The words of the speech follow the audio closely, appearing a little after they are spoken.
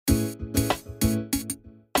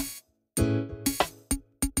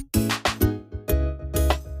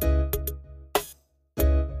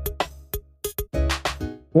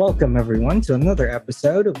Welcome, everyone, to another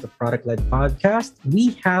episode of the Product Led Podcast.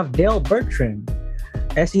 We have Dale Bertrand,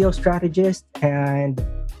 SEO strategist and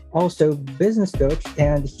also business coach,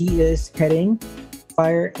 and he is heading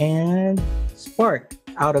Fire and Spark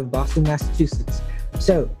out of Boston, Massachusetts.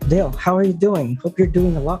 So, Dale, how are you doing? Hope you're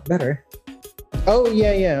doing a lot better. Oh,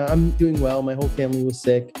 yeah. I'm doing well. My whole family was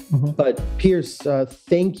sick. But Pierce,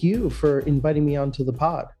 thank you for inviting me onto the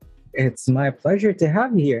pod. It's my pleasure to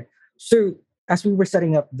have you here. So, as we were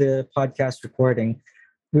setting up the podcast recording,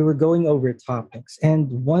 we were going over topics, and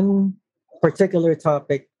one particular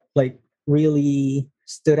topic really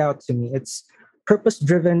stood out to me. It's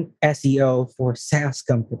purpose-driven SEO for SaaS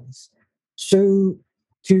companies. So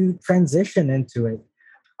to transition into it,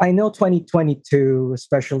 I know 2022,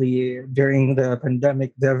 especially during the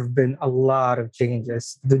pandemic, there have been a lot of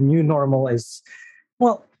changes. The new normal is,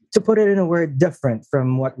 well, to put it in a word, different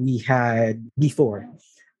from what we had before.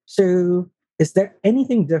 So is there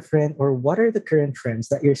anything different, or what are the current trends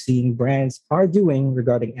that you're seeing brands are doing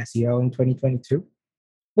regarding SEO in 2022?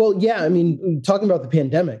 Well, yeah, talking about the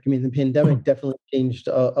pandemic, the pandemic definitely changed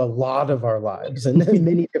a lot of our lives and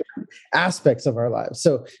many different aspects of our lives.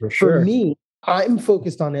 So for me, I'm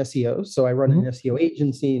focused on SEO. So I run an SEO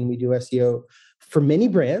agency and we do SEO for many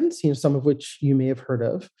brands, some of which you may have heard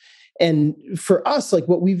of. And for us,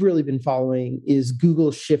 what we've really been following is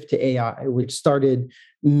Google's shift to AI, which started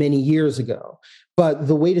many years ago. But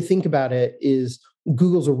the way to think about it is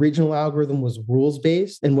Google's original algorithm was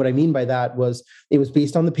rules-based. And what I mean by that was it was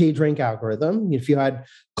based on the PageRank algorithm. If you had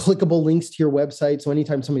clickable links to your website, so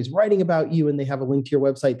anytime somebody's writing about you and they have a link to your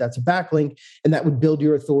website, that's a backlink, and that would build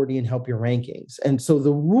your authority and help your rankings. And so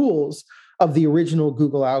the rules of the original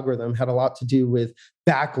Google algorithm had a lot to do with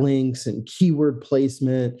backlinks and keyword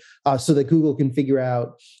placement, so that Google can figure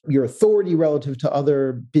out your authority relative to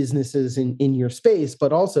other businesses in your space,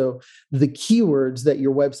 but also the keywords that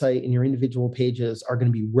your website and your individual pages are going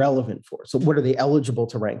to be relevant for. So what are they eligible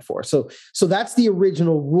to rank for? So that's the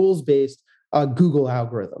original rules-based Google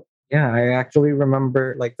algorithm. Yeah, I actually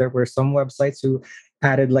remember there were some websites who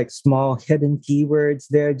added small hidden keywords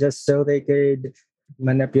there just so they could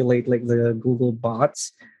manipulate the Google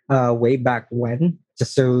bots way back when,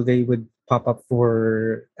 just so they would pop up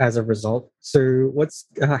as a result. So what's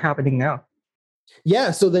happening now?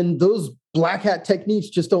 Yeah, so then those black hat techniques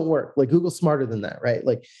just don't work. Google's smarter than that, right?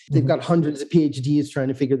 They've got hundreds of PhDs trying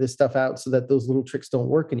to figure this stuff out so that those little tricks don't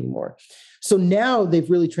work anymore. So now they've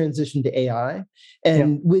really transitioned to AI.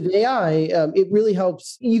 And with AI, it really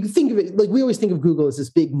helps. You can think of it, we always think of Google as this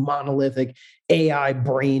big monolithic AI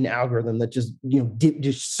brain algorithm that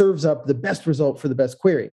just serves up the best result for the best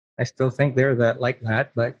query. I still think they're like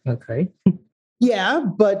that, but okay. Yeah,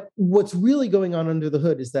 but what's really going on under the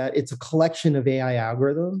hood is that it's a collection of AI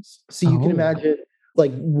algorithms. So you can imagine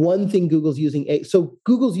one thing Google's using. So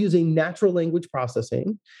Google's using natural language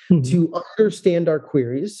processing to understand our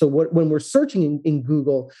queries. So when we're searching in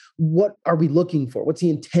Google, what are we looking for? What's the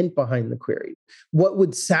intent behind the query? What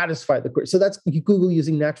would satisfy the query? So that's Google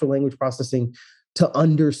using natural language processing to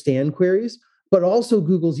understand queries. But also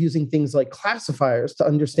Google's using things like classifiers to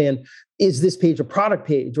understand, is this page a product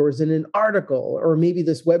page, or is it an article, or maybe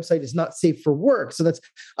this website is not safe for work. So that's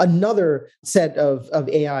another set of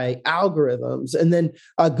AI algorithms. And then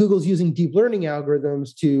Google's using deep learning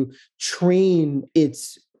algorithms to train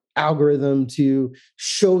its algorithm to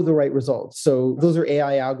show the right results. So those are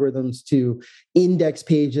AI algorithms to index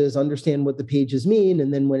pages, understand what the pages mean,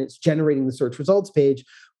 and then when it's generating the search results page,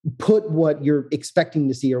 put what you're expecting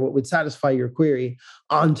to see or what would satisfy your query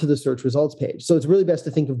onto the search results page. So it's really best to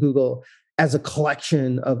think of Google as a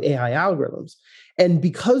collection of AI algorithms. And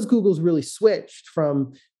because Google's really switched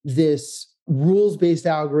from this rules-based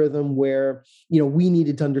algorithm where, we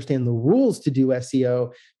needed to understand the rules to do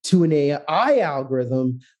SEO to an AI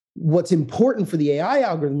algorithm, what's important for the AI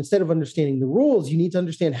algorithm, instead of understanding the rules, you need to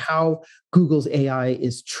understand how Google's AI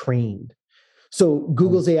is trained. So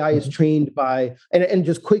Google's AI is trained by, and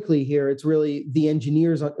just quickly here, it's really the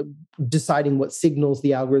engineers deciding what signals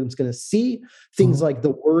the algorithm's going to see, things like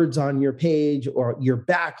the words on your page or your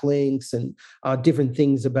backlinks and different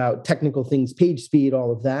things about technical things, page speed, all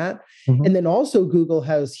of that. And then also Google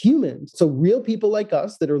has humans, so real people like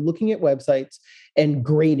us that are looking at websites and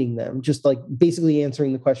grading them, just basically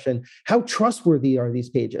answering the question, how trustworthy are these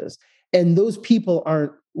pages? And those people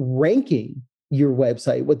aren't ranking your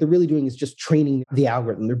website. What they're really doing is just training the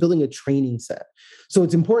algorithm. They're building a training set. So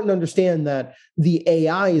it's important to understand that the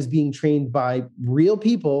AI is being trained by real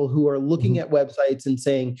people who are looking at websites and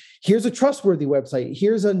saying, here's a trustworthy website,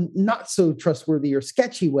 here's a not so trustworthy or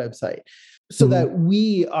sketchy website. So that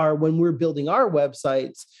we are, when we're building our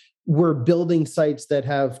websites, we're building sites that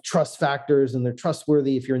have trust factors and they're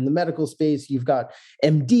trustworthy. If you're in the medical space, you've got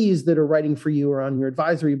MDs that are writing for you or on your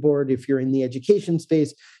advisory board. If you're in the education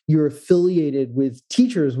space, you're affiliated with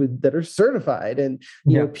teachers that are certified, and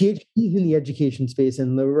PhDs in the education space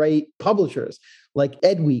and the right publishers like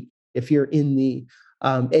EdWeek if you're in the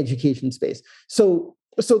education space. So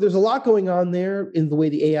there's a lot going on there in the way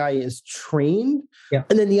the AI is trained. Yeah.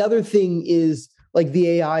 And then the other thing is, like, the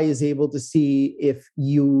AI is able to see if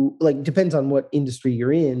you, like, depends on what industry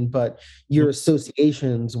you're in, but your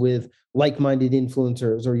associations with like-minded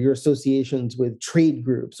influencers, or your associations with trade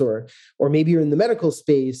groups, or maybe you're in the medical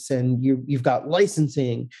space and you've got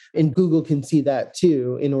licensing, and Google can see that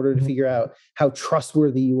too in order to figure out how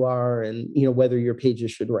trustworthy you are and whether your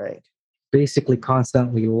pages should rank. Basically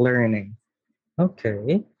constantly learning.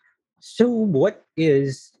 Okay. So what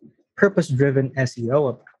is purpose-driven SEO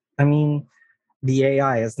about? I mean, the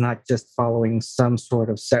AI is not just following some sort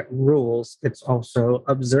of set rules, it's also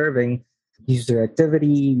observing user activity,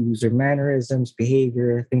 user mannerisms,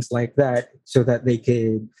 behavior, things like that, so that they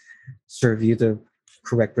could serve you the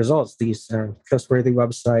correct results. These are trustworthy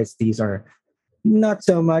websites, these are not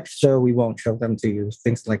so much, so we won't show them to you,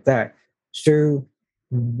 things like that. So,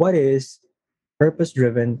 what is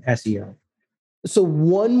purpose-driven SEO? So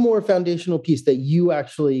one more foundational piece that you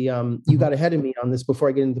actually, you got ahead of me on this before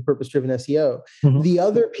I get into purpose-driven SEO. The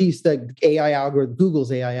other piece that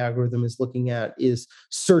Google's AI algorithm is looking at is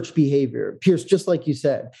search behavior. Pierce, just like you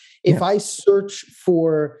said, if I search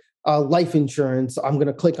for life insurance, I'm going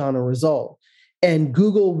to click on a result. And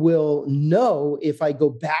Google will know if I go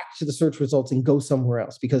back to the search results and go somewhere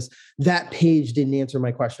else because that page didn't answer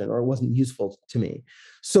my question or it wasn't useful to me.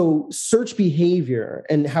 So search behavior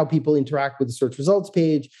and how people interact with the search results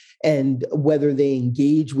page and whether they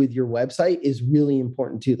engage with your website is really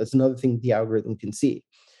important too. That's another thing the algorithm can see.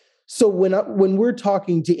 So when we're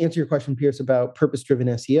talking, to answer your question, Pierce, about purpose-driven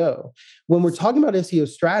SEO, when we're talking about SEO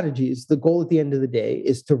strategies, the goal at the end of the day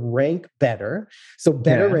is to rank better. So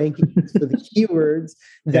better rankings for the keywords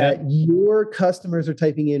that your customers are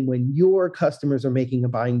typing in when your customers are making a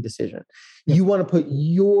buying decision. You want to put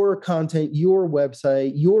your content, your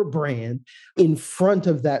website, your brand in front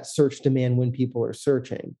of that search demand when people are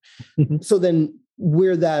searching. So then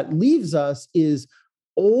where that leaves us is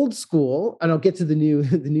old school, and I'll get to the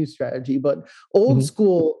new strategy, but old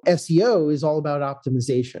school SEO is all about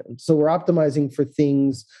optimization. So we're optimizing for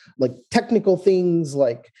things like technical things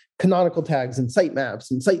like canonical tags and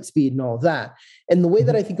sitemaps and site speed and all of that. And the way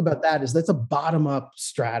that I think about that is that's a bottom-up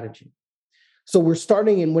strategy. So we're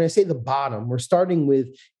starting, and when I say the bottom, we're starting with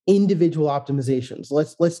individual optimizations.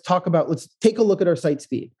 Let's take a look at our site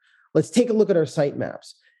speed. Let's take a look at our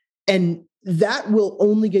sitemaps. And that will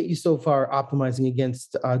only get you so far optimizing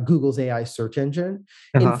against Google's AI search engine.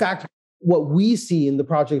 In fact, what we see in the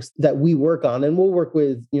projects that we work on, and we'll work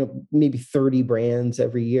with maybe 30 brands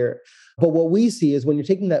every year, but what we see is when you're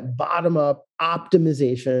taking that bottom-up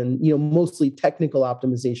optimization, mostly technical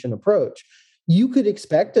optimization approach, you could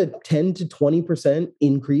expect a 10 to 20%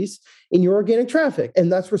 increase in your organic traffic.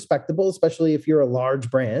 And that's respectable, especially if you're a large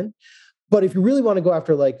brand. But if you really want to go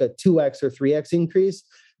after like a 2x or 3x increase,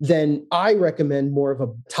 then I recommend more of a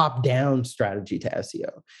top-down strategy to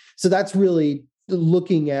SEO. So that's really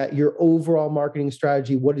looking at your overall marketing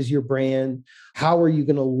strategy. What is your brand? How are you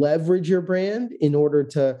going to leverage your brand in order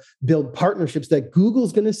to build partnerships that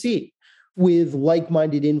Google's going to see with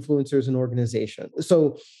like-minded influencers and organizations?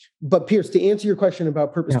 So, but Pierce, to answer your question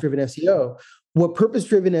about purpose-driven SEO, what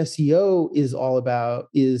purpose-driven SEO is all about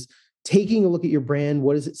is taking a look at your brand,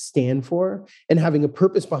 what does it stand for, and having a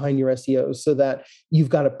purpose behind your SEO so that you've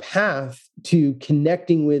got a path to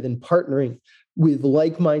connecting with and partnering with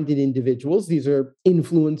like-minded individuals. These are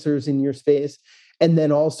influencers in your space, and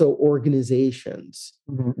then also organizations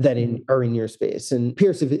that are in your space. And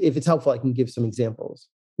Pierce, if it's helpful, I can give some examples.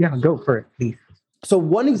 Yeah, go for it, please. So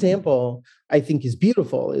one example I think is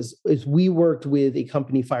beautiful is we worked with a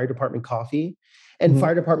company, Fire Department Coffee. And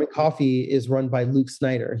Fire Department Coffee is run by Luke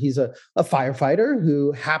Snyder. He's a firefighter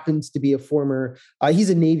who happens to be he's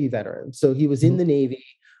a Navy veteran. So he was in the Navy.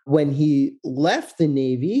 When he left the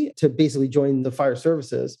Navy to basically join the fire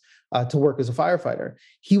services to work as a firefighter,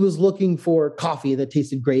 he was looking for coffee that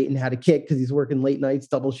tasted great and had a kick because he's working late nights,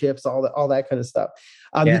 double shifts, all that kind of stuff.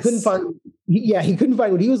 He couldn't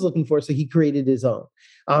find what he was looking for. So he created his own,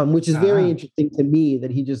 which is very interesting to me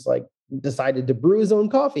that he just decided to brew his own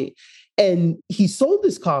coffee. And he sold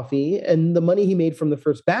this coffee, and the money he made from the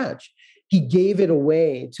first batch, he gave it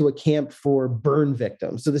away to a camp for burn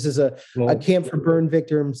victims. So this is a camp for burn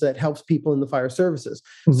victims that helps people in the fire services.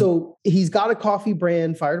 Mm-hmm. So he's got a coffee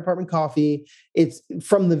brand, Fire Department Coffee. It's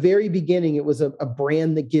from the very beginning, it was a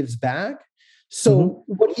brand that gives back. So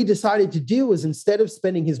what he decided to do was, instead of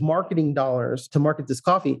spending his marketing dollars to market this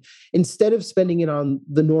coffee, instead of spending it on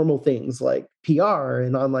the normal things like PR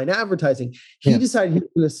and online advertising, he decided he was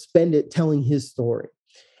going to spend it telling his story.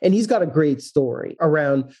 And he's got a great story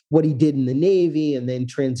around what he did in the Navy and then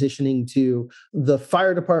transitioning to the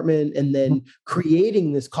fire department and then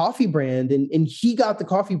creating this coffee brand. And he got the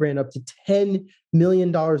coffee brand up to $10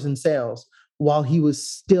 million in sales while he was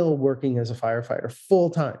still working as a firefighter full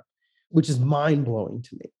time, which is mind blowing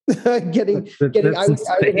to me.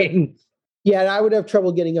 I would have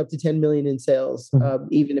trouble getting up to 10 million in sales,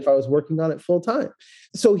 even if I was working on it full time.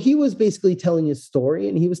 So he was basically telling his story,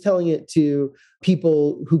 and he was telling it to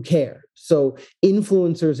people who care. So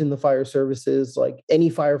influencers in the fire services, like any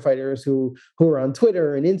firefighters who are on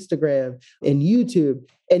Twitter and Instagram and YouTube.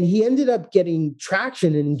 And he ended up getting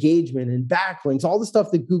traction and engagement and backlinks, all the stuff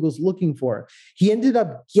that Google's looking for. He ended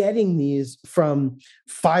up getting these from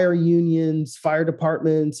fire unions, fire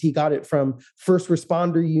departments. He got it from first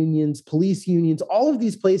responder unions, police unions, all of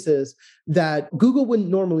these places that Google wouldn't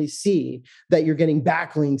normally see, that you're getting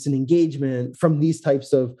backlinks and engagement from these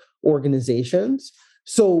types of organizations.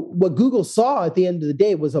 So what Google saw at the end of the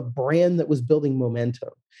day was a brand that was building momentum.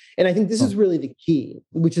 And I think this is really the key,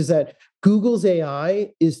 which is that Google's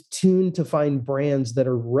AI is tuned to find brands that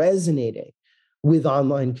are resonating with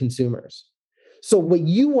online consumers. So what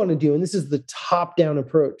you want to do, and this is the top-down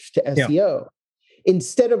approach to SEO,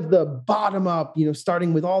 instead of the bottom-up,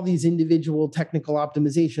 starting with all these individual technical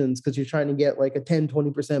optimizations because you're trying to get like a 10,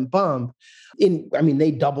 20% bump.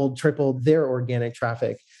 They doubled, tripled their organic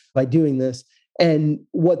traffic by doing this. And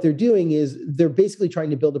what they're doing is they're basically trying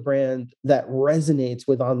to build a brand that resonates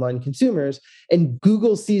with online consumers. And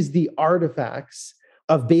Google sees the artifacts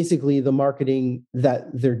of basically the marketing that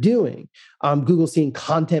they're doing. Google seeing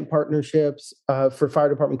content partnerships for Fire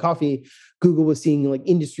Department Coffee. Google was seeing like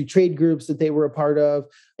industry trade groups that they were a part of.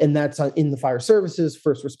 And that's in the fire services,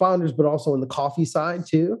 first responders, but also in the coffee side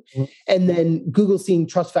too. Mm-hmm. And then Google seeing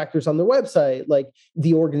trust factors on their website, like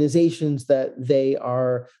the organizations that they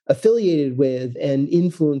are affiliated with and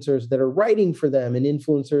influencers that are writing for them and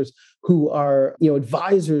influencers who are,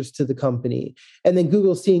 advisors to the company. And then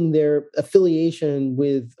Google seeing their affiliation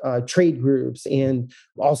with trade groups and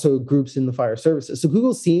also groups in the fire services. So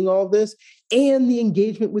Google's seeing all of this and the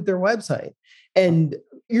engagement with their website. And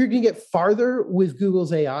you're going to get farther with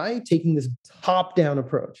Google's AI, taking this top-down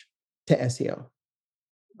approach to SEO.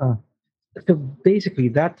 So basically,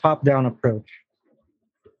 that top-down approach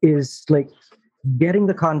is like getting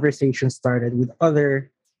the conversation started with other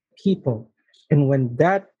people. And when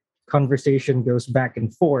that conversation goes back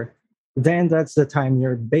and forth, then that's the time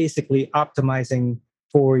you're basically optimizing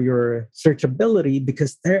for your searchability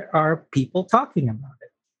because there are people talking about it.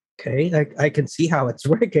 Okay, I can see how it's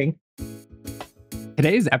working.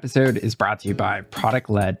 Today's episode is brought to you by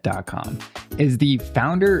ProductLed.com. As the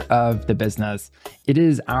founder of the business, it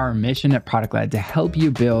is our mission at ProductLed to help you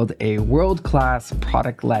build a world-class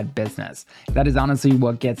product-led business. That is honestly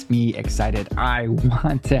what gets me excited. I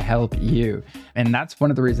want to help you. And that's one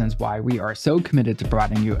of the reasons why we are so committed to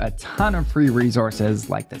providing you a ton of free resources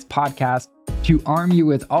like this podcast to arm you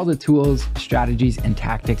with all the tools, strategies, and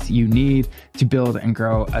tactics you need to build and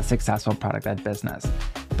grow a successful product-led business.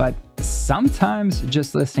 But sometimes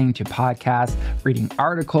just listening to podcasts, reading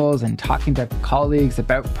articles, and talking to colleagues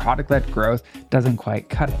about product-led growth doesn't quite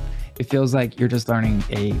cut it. It feels like you're just learning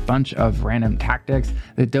a bunch of random tactics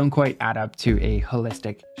that don't quite add up to a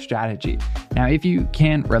holistic strategy. Now, if you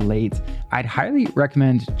can relate, I'd highly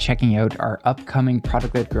recommend checking out our upcoming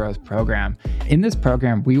product-led growth program. In this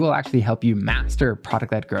program, we will actually help you master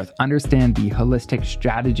product-led growth, understand the holistic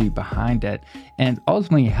strategy behind it, and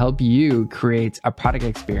ultimately help you create a product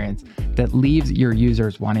experience that leaves your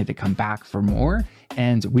users wanting to come back for more.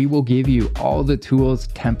 And we will give you all the tools,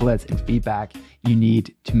 templates, and feedback you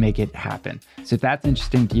need to make it happen. So if that's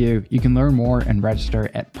interesting to you, you can learn more and register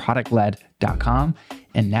at ProductLed.com.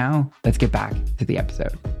 And now let's get back to the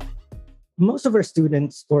episode. Most of our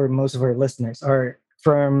students or most of our listeners are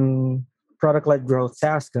from product-led growth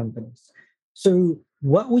SaaS companies. So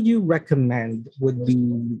what would you recommend would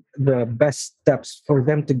be the best steps for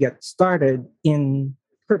them to get started in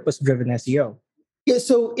purpose-driven SEO? Yeah,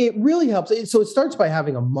 so it really helps. So it starts by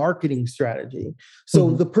having a marketing strategy.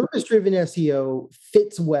 So the purpose-driven SEO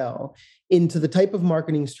fits well into the type of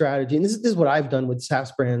marketing strategy. And this is what I've done with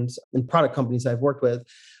SaaS brands and product companies I've worked with.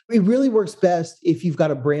 It really works best if you've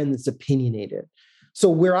got a brand that's opinionated. So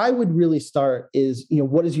where I would really start is,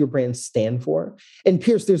 what does your brand stand for? And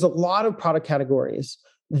Pierce, there's a lot of product categories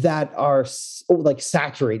that are like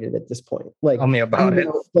saturated at this point. Like, tell me about it.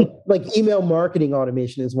 Like email marketing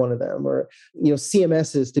automation is one of them, or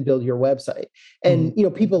CMSs to build your website. And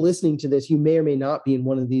people listening to this, you may or may not be in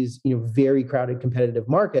one of these very crowded competitive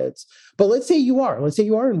markets. But let's say you are. Let's say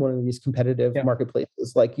you are in one of these competitive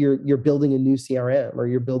marketplaces. Like you're building a new CRM, or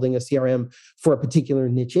you're building a CRM for a particular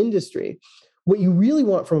niche industry. What you really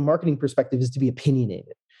want from a marketing perspective is to be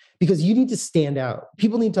opinionated, because you need to stand out.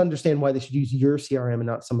 People need to understand why they should use your CRM and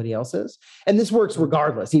not somebody else's. And this works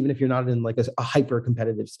regardless, even if you're not in like a hyper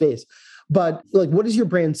competitive space. But like, what does your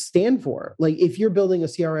brand stand for? Like if you're building a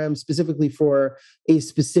CRM specifically for a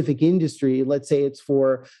specific industry, let's say it's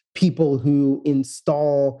for people who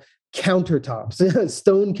install countertops,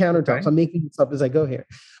 stone countertops. Okay. I'm making this up as I go here.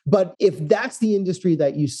 But if that's the industry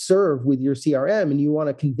that you serve with your CRM and you want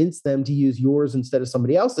to convince them to use yours instead of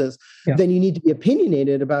somebody else's, then you need to be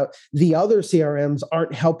opinionated about the other CRMs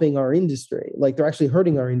aren't helping our industry. Like they're actually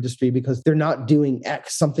hurting our industry because they're not doing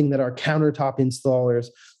X, something that our countertop installers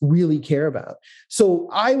really care about. So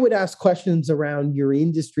I would ask questions around your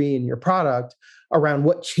industry and your product, around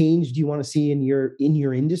what change do you want to see in your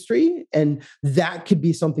industry. And that could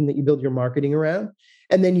be something that you build your marketing around.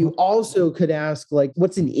 And then you also could ask, like,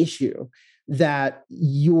 what's an issue that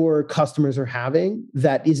your customers are having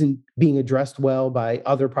that isn't being addressed well by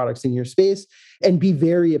other products in your space, and be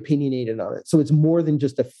very opinionated on it. So it's more than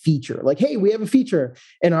just a feature. Like, hey, we have a feature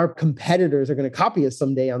and our competitors are going to copy us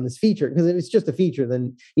someday on this feature. Because if it's just a feature,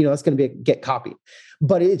 then, it's going to get copied.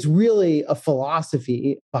 But it's really a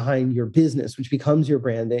philosophy behind your business, which becomes your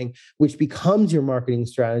branding, which becomes your marketing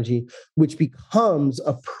strategy, which becomes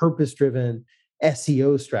a purpose-driven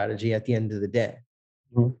SEO strategy at the end of the day.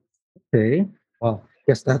 Okay. Well, I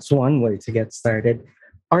guess that's one way to get started.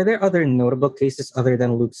 Are there other notable cases other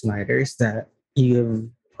than Luke Snyder's that you've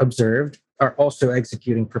observed are also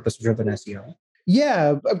executing purpose-driven SEO?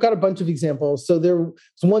 Yeah, I've got a bunch of examples. So there's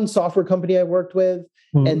one software company I worked with,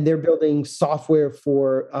 and they're building software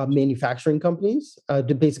for manufacturing companies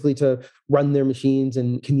to run their machines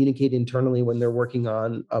and communicate internally when they're working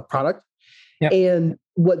on a product. Yep. And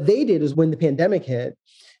what they did is when the pandemic hit,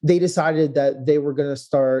 they decided that they were going to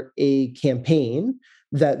start a campaign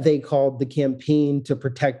that they called the Campaign to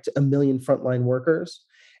Protect 1 Million Frontline Workers.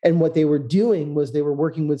 And what they were doing was they were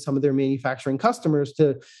working with some of their manufacturing customers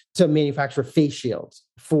to manufacture face shields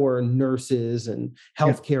for nurses and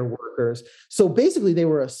healthcare workers. So basically, they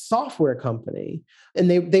were a software company, and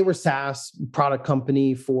they were SaaS product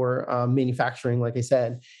company for manufacturing, like I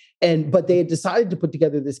said. But they had decided to put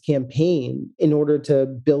together this campaign in order to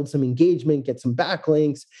build some engagement, get some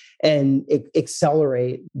backlinks, and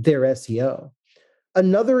accelerate their SEO.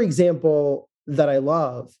 Another example that I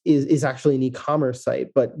love is actually an e-commerce site,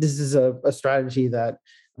 but this is a strategy that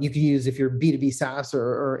you can use if you're B2B SaaS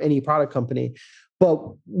or any product company. But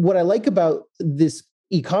what I like about this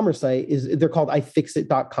e-commerce site is they're called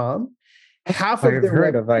iFixit.com. I've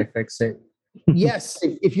heard of iFixit. Yes,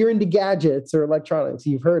 if you're into gadgets or electronics,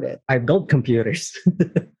 you've heard it. I build computers.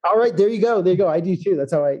 All right, there you go. I do too.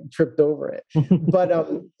 That's how I tripped over it. But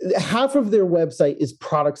half of their website is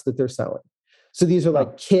products that they're selling. So these are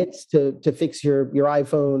like kits to fix your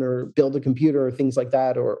iPhone or build a computer or things like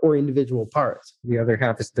that, or individual parts. The other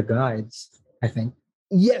half is the guides, I think.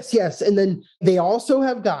 Yes. And then they also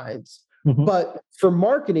have guides. Mm-hmm. But for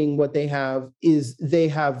marketing, what they have is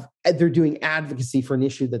they're doing advocacy for an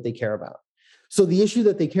issue that they care about. So the issue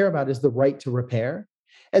that they care about is the right to repair.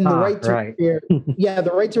 And the right to repair,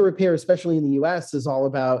 the right to repair, especially in the US, is all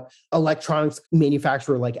about electronics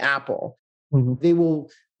manufacturer like Apple. Mm-hmm. They will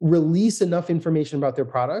release enough information about their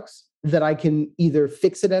products that I can either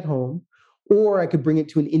fix it at home, or I could bring it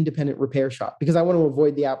to an independent repair shop, because I want to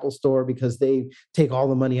avoid the Apple store because they take all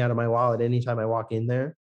the money out of my wallet anytime I walk in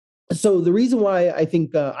there. So the reason why I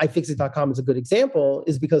think iFixit.com is a good example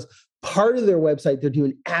is because part of their website, they're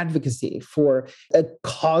doing advocacy for a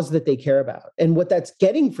cause that they care about. And what that's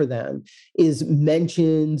getting for them is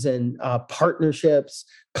mentions and partnerships,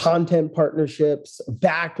 content partnerships,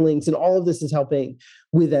 backlinks, and all of this is helping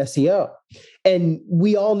with SEO. And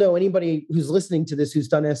we all know, anybody who's listening to this who's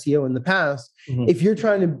done SEO in the past, if you're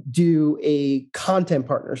trying to do a content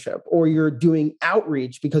partnership or you're doing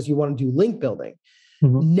outreach because you want to do link building,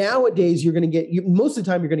 nowadays, you're going to get, most of the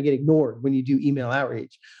time, you're going to get ignored when you do email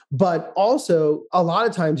outreach. But also, a lot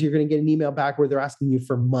of times, you're going to get an email back where they're asking you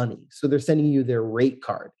for money. So they're sending you their rate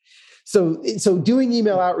card. So doing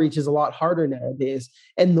email outreach is a lot harder nowadays.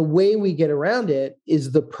 And the way we get around it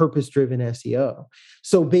is the purpose-driven SEO.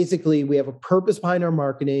 So basically, we have a purpose behind our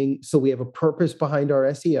marketing. So we have a purpose behind our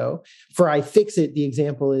SEO. For iFixit, the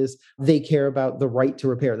example is they care about the right to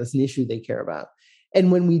repair. That's an issue they care about.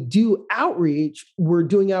 And when we do outreach, we're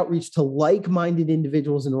doing outreach to like-minded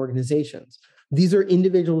individuals and organizations. These are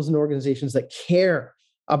individuals and organizations that care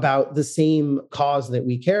about the same cause that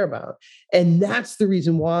we care about. And that's the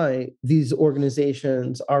reason why these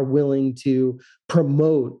organizations are willing to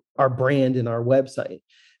promote our brand and our website,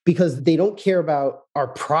 because they don't care about our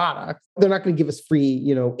product. They're not going to give us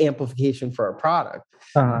free, amplification for our product.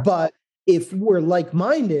 But if we're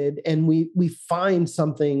like-minded and we find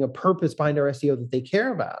something, a purpose behind our SEO that they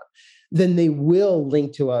care about, then they will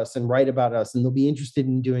link to us and write about us, and they'll be interested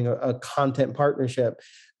in doing a content partnership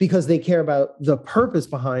because they care about the purpose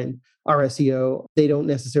behind our SEO. They don't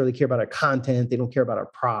necessarily care about our content. They don't care about our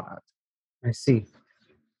product. I see.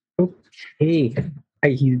 Okay.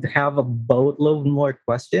 I have a boatload more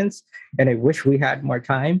questions, and I wish we had more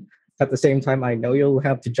time. At the same time, I know you'll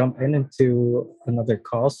have to jump into another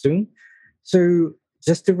call soon. So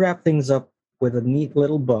just to wrap things up with a neat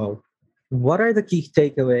little bow, what are the key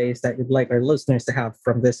takeaways that you'd like our listeners to have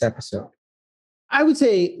from this episode? I would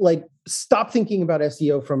say, stop thinking about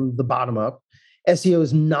SEO from the bottom up. SEO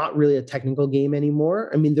is not really a technical game anymore.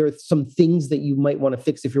 I mean, there are some things that you might want to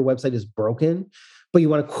fix if your website is broken, but you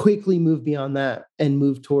want to quickly move beyond that and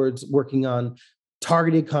move towards working on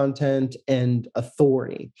targeted content and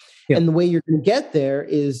authority. Yeah. And the way you're going to get there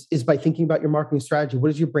is by thinking about your marketing strategy. What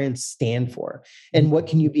does your brand stand for? And what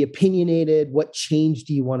can you be opinionated? What change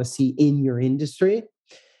do you want to see in your industry?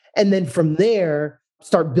 And then from there,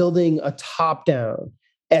 start building a top-down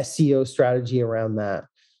SEO strategy around that.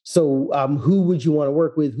 So who would you want to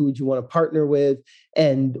work with? Who would you want to partner with?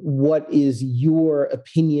 And what is your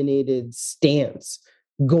opinionated stance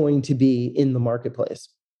going to be in the marketplace?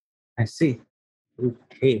 I see.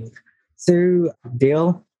 Okay. So,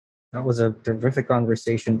 Dale, that was a terrific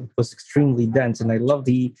conversation. It was extremely dense, and I love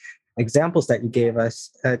the examples that you gave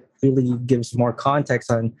us. That really gives more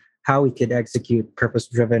context on how we could execute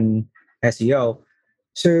purpose-driven SEO.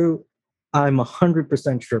 So, I'm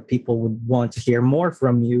 100% sure people would want to hear more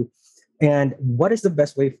from you. And what is the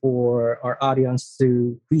best way for our audience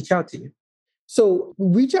to reach out to you? So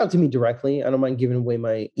reach out to me directly. I don't mind giving away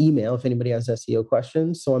my email if anybody has SEO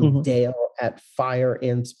questions. So I'm Dale at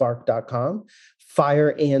fireandspark.com.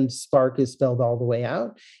 Fire and Spark is spelled all the way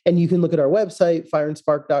out. And you can look at our website,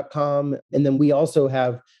 fireandspark.com. And then we also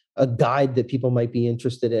have a guide that people might be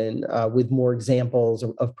interested in with more examples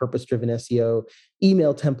of purpose-driven SEO,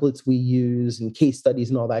 email templates we use and case studies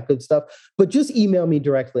and all that good stuff. But just email me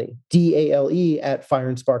directly, DALE at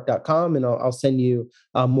fireandspark.com, and I'll send you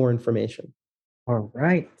more information. All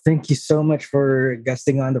right. Thank you so much for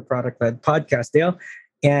guesting on the Product Led Podcast, Dale.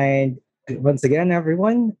 And once again,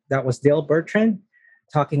 everyone, that was Dale Bertrand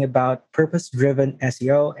talking about purpose-driven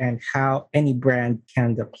SEO and how any brand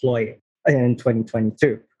can deploy it in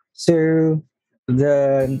 2022. So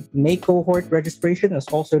the May cohort registration is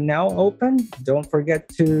also now open. Don't forget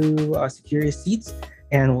to secure your seats,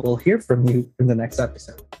 and we'll hear from you in the next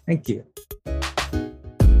episode. Thank you.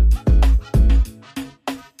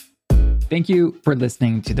 Thank you for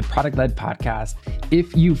listening to the Product Led Podcast.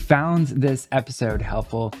 If you found this episode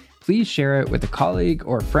helpful, please share it with a colleague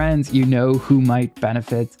or friends you know who might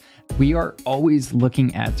benefit. We are always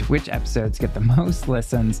looking at which episodes get the most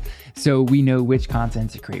listens, so we know which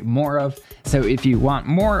content to create more of. So if you want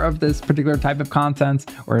more of this particular type of content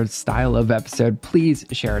or style of episode, please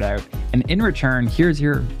share it out. And in return, here's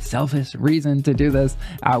your selfish reason to do this.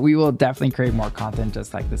 We will definitely create more content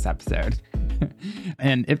just like this episode.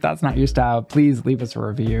 And if that's not your style, please leave us a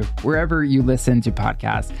review wherever you listen to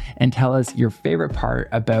podcasts and tell us your favorite part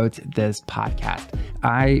about this podcast.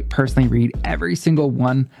 I personally read every single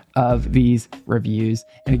one of these reviews,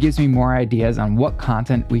 and it gives me more ideas on what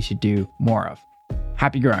content we should do more of.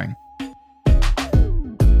 Happy growing.